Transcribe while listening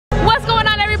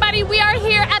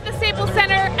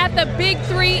Big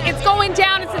Three. It's going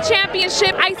down. It's a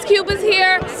championship. Ice Cube is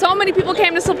here. So many people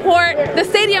came to support. The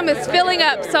stadium is filling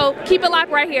up, so keep it locked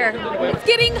right here. It's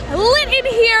getting lit in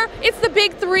here. It's the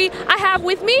Big Three. I have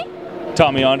with me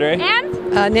Tommy Andre. And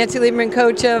Niecy Lieberman,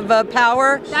 coach of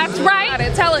Power. That's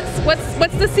right. Tell us,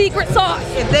 what's the secret sauce?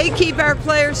 If they keep our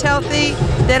players healthy,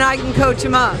 then I can coach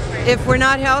them up. If we're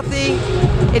not healthy,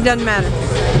 it doesn't matter.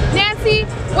 Nancy,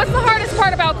 what's the hardest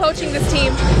part about coaching this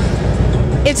team?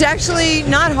 It's actually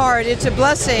not hard. It's a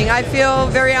blessing. I feel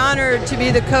very honored to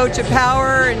be the coach of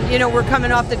Power, and you know, we're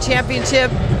coming off the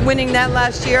championship, winning that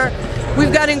last year.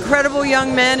 We've got incredible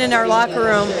young men in our locker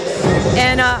room,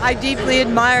 and I deeply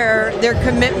admire their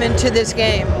commitment to this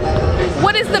game.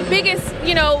 What is the biggest,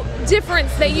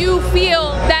 difference that you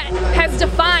feel that has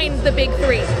defined the Big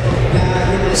Three?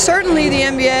 Certainly the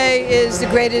NBA is the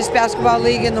greatest basketball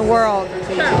league in the world.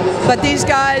 Sure. But these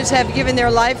guys have given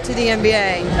their life to the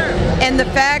NBA. Sure. And the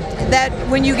fact that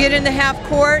when you get into half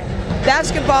court,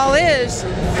 basketball is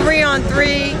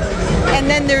 3-on-3, and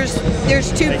then there's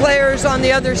two players on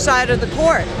the other side of the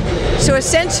court. So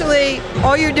essentially,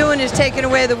 all you're doing is taking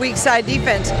away the weak side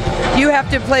defense. You have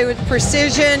to play with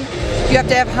precision, you have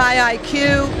to have high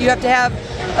IQ, you have to have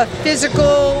a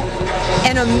physical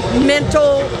and a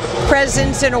mental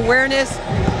presence and awareness,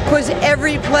 because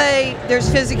every play there's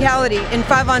physicality. In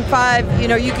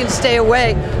 5-on-5, you can stay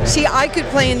away. See, I could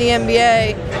play in the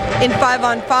NBA in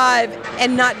 5-on-5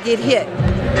 and not get hit.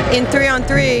 In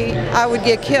 3-on-3, I would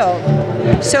get killed.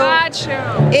 So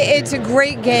gotcha. It's a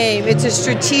great game. It's a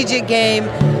strategic game,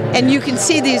 and you can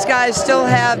see these guys still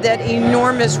have that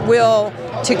enormous will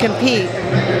to compete.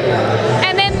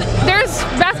 And then there's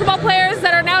basketball players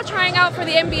that are now trying out for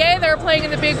the NBA that are playing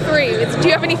in the Big Three. Do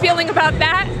you have any feeling about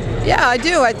that? Yeah, I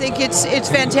do. I think it's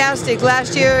fantastic.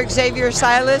 Last year, Xavier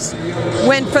Silas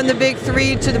went from the Big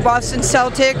Three to the Boston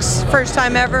Celtics, first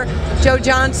time ever. Joe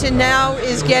Johnson now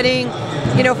is getting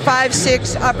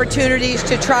 5-6 opportunities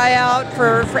to try out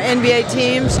for NBA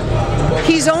teams.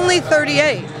 He's only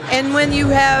 38, and when you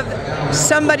have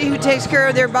somebody who takes care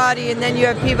of their body, and then you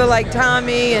have people like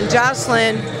Tommy and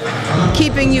Jocelyn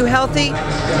keeping you healthy.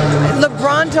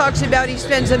 LeBron talks about he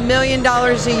spends $1 million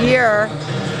a year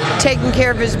taking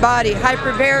care of his body,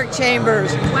 hyperbaric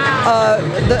chambers,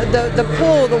 the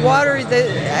pool, the water.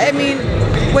 I mean,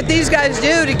 what these guys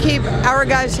do to keep our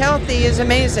guys healthy is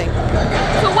amazing.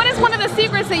 So what is one of the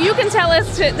secrets that you can tell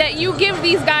us that you give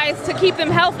these guys to keep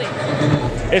them healthy?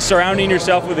 It's surrounding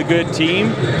yourself with a good team,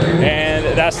 and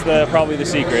that's probably the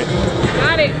secret.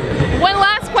 Got it. One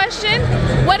last question.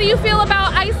 What do you feel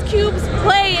about Ice Cube's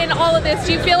play in all of this?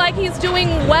 Do you feel like he's doing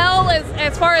well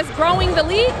as far as growing the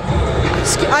league?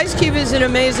 Ice Cube is an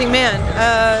amazing man.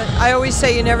 I always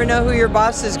say you never know who your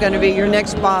boss is going to be, your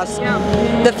next boss.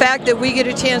 Yeah. The fact that we get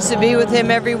a chance to be with him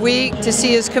every week, to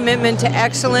see his commitment to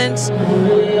excellence.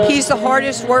 He's the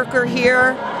hardest worker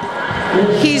here.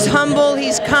 He's humble,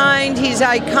 he's kind, he's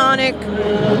iconic.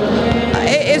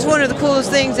 It's one of the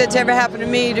coolest things that's ever happened to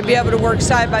me, to be able to work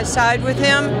side by side with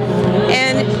him.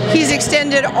 And he's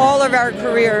extended all of our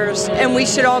careers, and we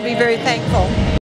should all be very thankful.